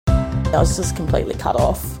I was just completely cut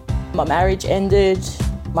off. My marriage ended.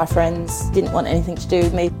 My friends didn't want anything to do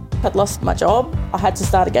with me. I'd lost my job. I had to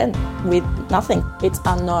start again with nothing. It's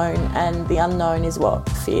unknown, and the unknown is what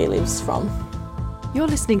fear lives from. You're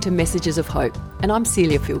listening to Messages of Hope, and I'm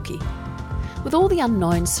Celia Filkey. With all the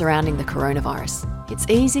unknowns surrounding the coronavirus, it's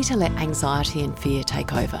easy to let anxiety and fear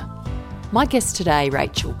take over. My guest today,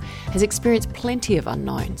 Rachel, has experienced plenty of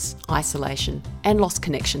unknowns, isolation, and lost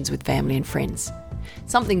connections with family and friends.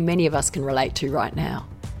 Something many of us can relate to right now.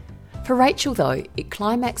 For Rachel, though, it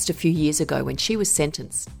climaxed a few years ago when she was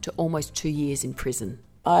sentenced to almost 2 years in prison.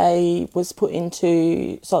 I was put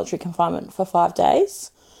into solitary confinement for 5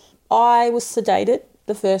 days. I was sedated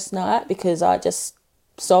the first night because I just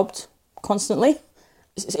sobbed constantly.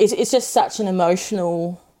 It's just such an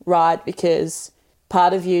emotional ride because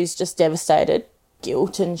part of you is just devastated,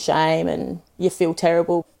 guilt and shame, and you feel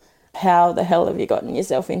terrible. How the hell have you gotten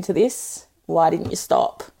yourself into this? Why didn't you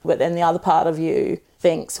stop? But then the other part of you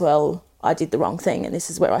thinks, well, I did the wrong thing and this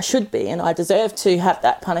is where I should be and I deserve to have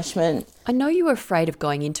that punishment. I know you were afraid of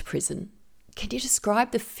going into prison. Can you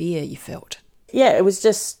describe the fear you felt? Yeah, it was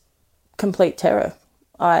just complete terror.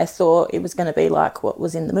 I thought it was going to be like what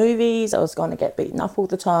was in the movies. I was going to get beaten up all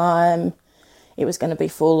the time. It was going to be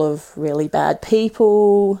full of really bad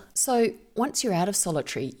people. So once you're out of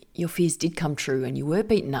solitary, your fears did come true and you were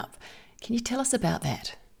beaten up. Can you tell us about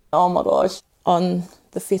that? Oh my gosh. On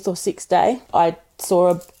the 5th or 6th day, I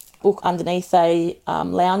saw a book underneath a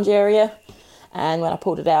lounge area, and when I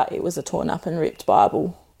pulled it out, it was a torn up and ripped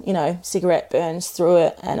Bible. You know, cigarette burns through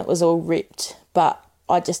it and it was all ripped, but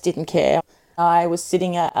I just didn't care. I was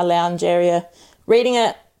sitting at a lounge area reading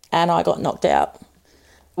it and I got knocked out.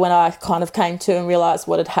 When I kind of came to and realised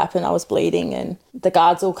what had happened, I was bleeding and the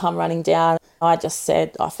guards all come running down. I just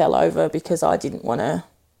said I fell over because I didn't want to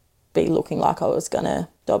be looking like I was going to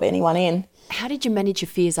dob anyone in. How did you manage your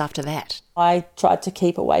fears after that? I tried to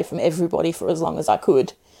keep away from everybody for as long as I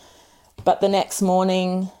could. But the next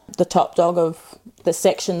morning, the top dog of the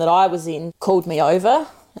section that I was in called me over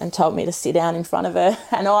and told me to sit down in front of her.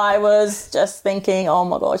 And I was just thinking, oh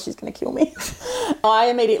my God, she's going to kill me. I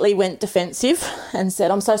immediately went defensive and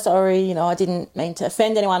said, I'm so sorry, I didn't mean to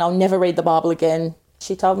offend anyone. I'll never read the Bible again.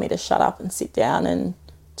 She told me to shut up and sit down and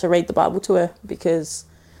to read the Bible to her because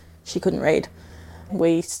she couldn't read.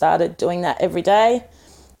 We started doing that every day,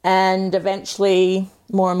 and eventually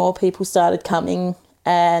more and more people started coming,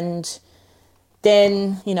 and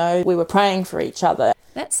then, we were praying for each other.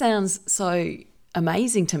 That sounds so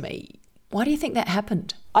amazing to me. Why do you think that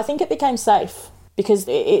happened? I think it became safe because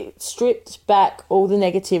it stripped back all the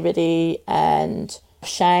negativity and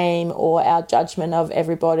shame or our judgment of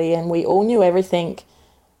everybody, and we all knew everything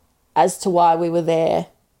as to why we were there,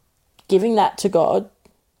 giving that to God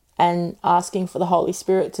and asking for the Holy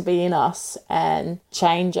Spirit to be in us and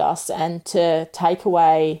change us and to take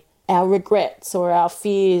away our regrets or our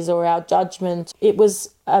fears or our judgment. It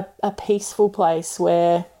was a peaceful place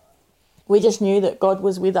where we just knew that God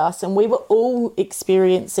was with us, and we were all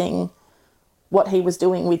experiencing what he was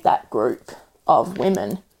doing with that group of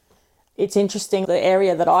women. It's interesting, the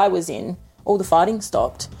area that I was in, all the fighting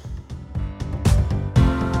stopped.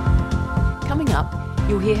 Coming up,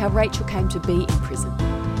 you'll hear how Rachel came to be in prison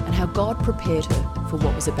and how God prepared her for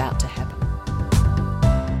what was about to happen.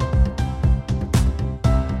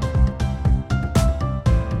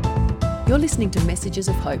 You're listening to Messages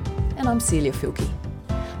of Hope, and I'm Celia Filkey.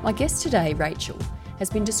 My guest today, Rachel, has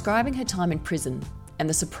been describing her time in prison and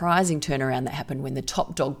the surprising turnaround that happened when the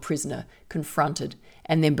top dog prisoner confronted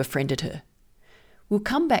and then befriended her. We'll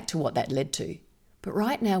come back to what that led to, but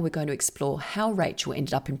right now we're going to explore how Rachel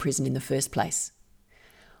ended up in prison in the first place.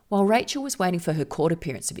 While Rachel was waiting for her court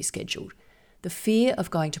appearance to be scheduled, the fear of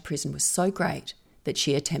going to prison was so great that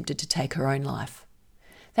she attempted to take her own life.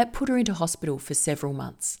 That put her into hospital for several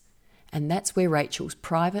months, and that's where Rachel's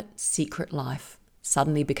private, secret life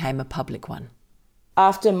suddenly became a public one.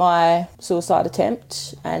 After my suicide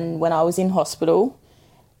attempt and when I was in hospital,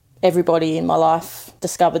 everybody in my life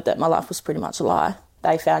discovered that my life was pretty much a lie.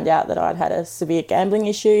 They found out that I'd had a severe gambling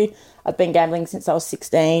issue. I'd been gambling since I was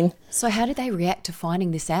 16. So how did they react to finding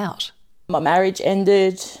this out? My marriage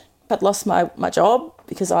ended. I'd lost my job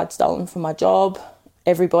because I'd stolen from my job.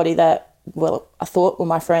 Everybody that, I thought were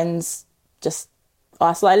my friends just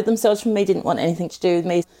isolated themselves from me, didn't want anything to do with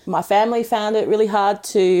me. My family found it really hard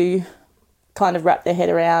to kind of wrap their head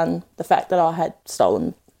around the fact that I had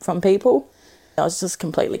stolen from people. I was just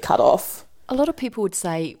completely cut off. A lot of people would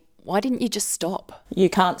say, why didn't you just stop? You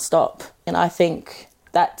can't stop. And I think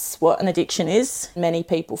that's what an addiction is. Many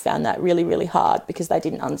people found that really, really hard because they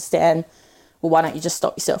didn't understand, well, why don't you just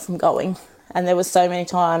stop yourself from going? And there were so many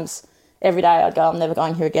times Every day I'd go, I'm never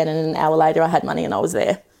going here again, and an hour later I had money and I was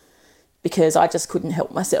there because I just couldn't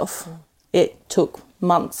help myself. It took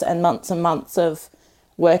months and months and months of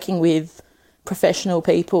working with professional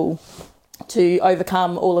people to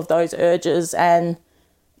overcome all of those urges. And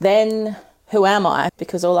then who am I?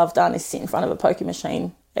 Because all I've done is sit in front of a poker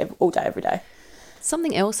machine all day, every day.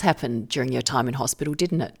 Something else happened during your time in hospital,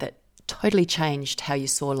 didn't it, that totally changed how you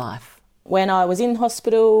saw life? When I was in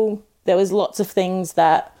hospital, there was lots of things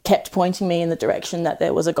that kept pointing me in the direction that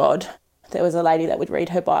there was a God. There was a lady that would read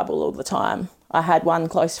her Bible all the time. I had one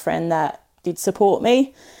close friend that did support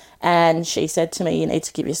me, and she said to me, you need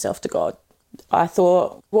to give yourself to God. I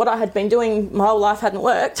thought what I had been doing my whole life hadn't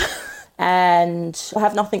worked and I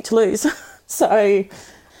have nothing to lose. So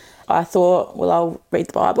I thought, well, I'll read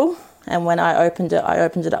the Bible. And when I opened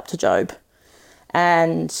it up to Job.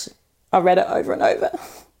 And I read it over and over.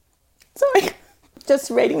 Sorry. Just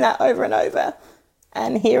reading that over and over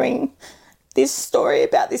and hearing this story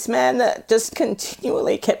about this man that just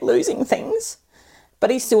continually kept losing things. But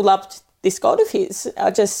he still loved this God of his.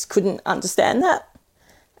 I just couldn't understand that.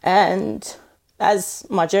 And as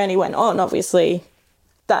my journey went on, obviously,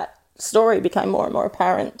 that story became more and more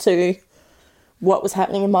apparent to what was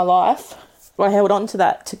happening in my life. I held on to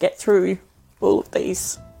that to get through all of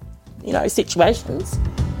these, situations.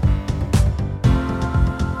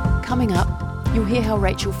 Coming up, you'll hear how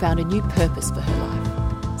Rachel found a new purpose for her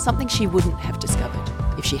life, something she wouldn't have discovered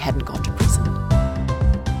if she hadn't gone to prison.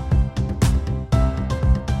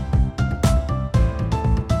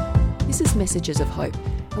 This is Messages of Hope,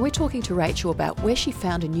 and we're talking to Rachel about where she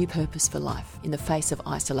found a new purpose for life in the face of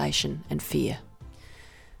isolation and fear.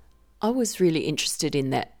 I was really interested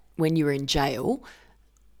in that when you were in jail.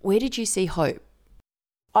 Where did you see hope?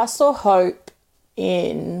 I saw hope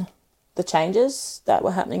in the changes that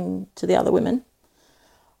were happening to the other women.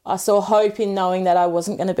 I saw hope in knowing that I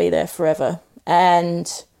wasn't going to be there forever.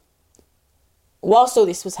 And whilst all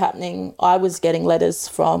this was happening, I was getting letters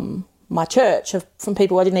from my church, from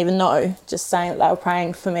people I didn't even know, just saying that they were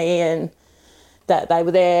praying for me and that they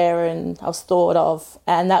were there and I was thought of.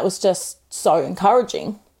 And that was just so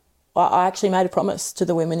encouraging. I actually made a promise to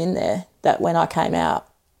the women in there that when I came out,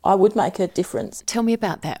 I would make a difference. Tell me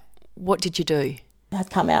about that. What did you do? I had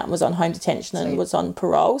come out and was on home detention and was on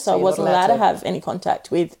parole, so I wasn't allowed to have any contact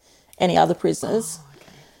with any other prisoners. Oh, okay.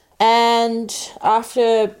 And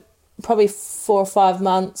after probably 4 or 5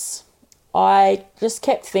 months, I just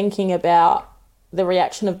kept thinking about the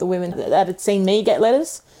reaction of the women that had seen me get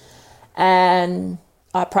letters, and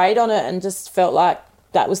I prayed on it and just felt like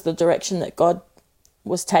that was the direction that God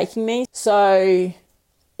was taking me. So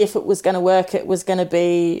if it was going to work, it was going to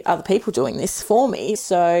be other people doing this for me.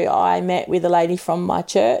 So I met with a lady from my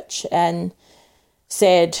church and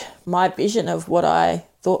said my vision of what I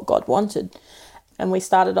thought God wanted. And we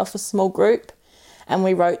started off a small group and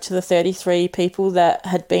we wrote to the 33 people that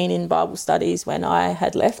had been in Bible studies when I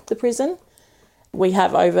had left the prison. We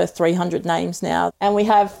have over 300 names now, and we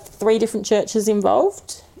have 3 different churches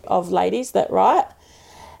involved of ladies that write.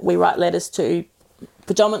 We write letters to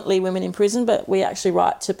predominantly women in prison, but we actually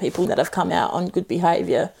write to people that have come out on good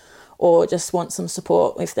behaviour or just want some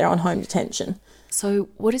support if they're on home detention. So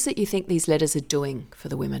what is it you think these letters are doing for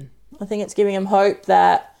the women? I think it's giving them hope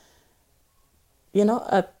that you're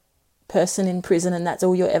not a person in prison and that's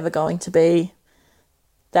all you're ever going to be,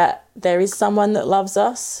 that there is someone that loves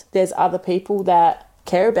us, there's other people that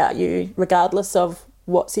care about you regardless of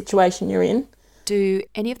what situation you're in. Do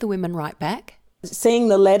any of the women write back? Seeing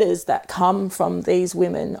the letters that come from these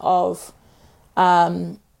women of,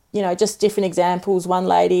 just different examples. One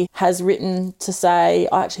lady has written to say,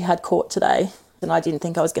 I actually had court today and I didn't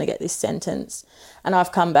think I was going to get this sentence. And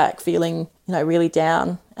I've come back feeling, really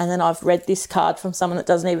down. And then I've read this card from someone that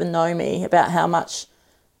doesn't even know me about how much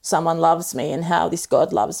someone loves me and how this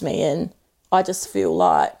God loves me. And I just feel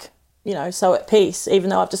like, so at peace, even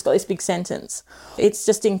though I've just got this big sentence. It's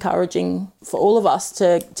just encouraging for all of us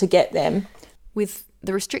to get them. With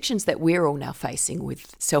the restrictions that we're all now facing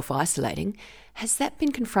with self-isolating, has that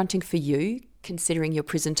been confronting for you, considering your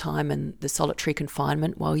prison time and the solitary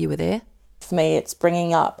confinement while you were there? For me, it's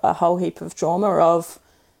bringing up a whole heap of trauma of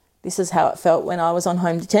this is how it felt when I was on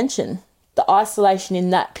home detention. The isolation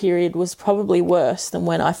in that period was probably worse than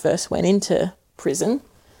when I first went into prison.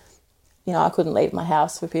 I couldn't leave my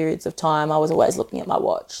house for periods of time. I was always looking at my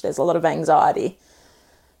watch. There's a lot of anxiety.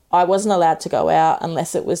 I wasn't allowed to go out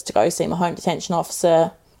unless it was to go see my home detention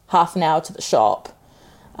officer, half an hour to the shop.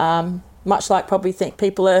 Much like probably think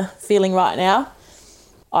people are feeling right now.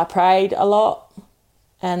 I prayed a lot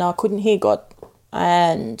and I couldn't hear God.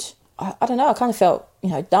 And I don't know, I kind of felt,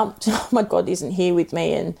 dumped. My God isn't here with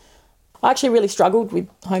me. And I actually really struggled with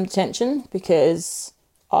home detention because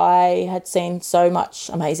I had seen so much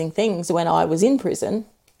amazing things when I was in prison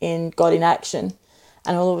in God in Action,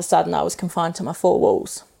 and all of a sudden I was confined to my four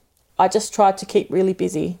walls. I just tried to keep really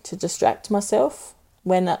busy to distract myself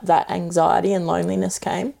when that anxiety and loneliness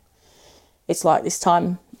came. It's like this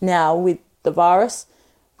time now with the virus,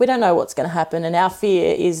 we don't know what's going to happen, and our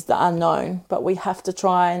fear is the unknown, but we have to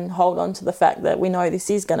try and hold on to the fact that we know this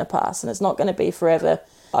is going to pass and it's not going to be forever.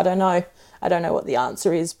 I don't know what the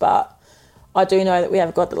answer is, but I do know that we have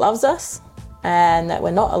a God that loves us and that we're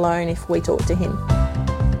not alone if we talk to him.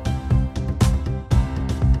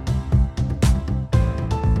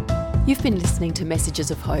 You've been listening to Messages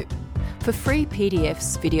of Hope. For free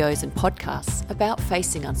PDFs, videos and podcasts about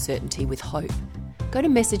facing uncertainty with hope, go to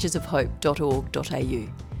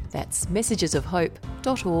messagesofhope.org.au. That's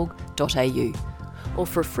messagesofhope.org.au. Or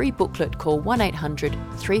for a free booklet, call 1800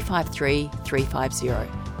 353 350.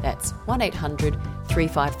 That's 1800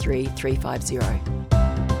 353 350.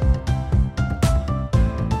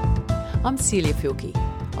 I'm Celia Filkey.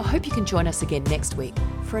 I hope you can join us again next week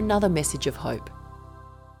for another Message of Hope.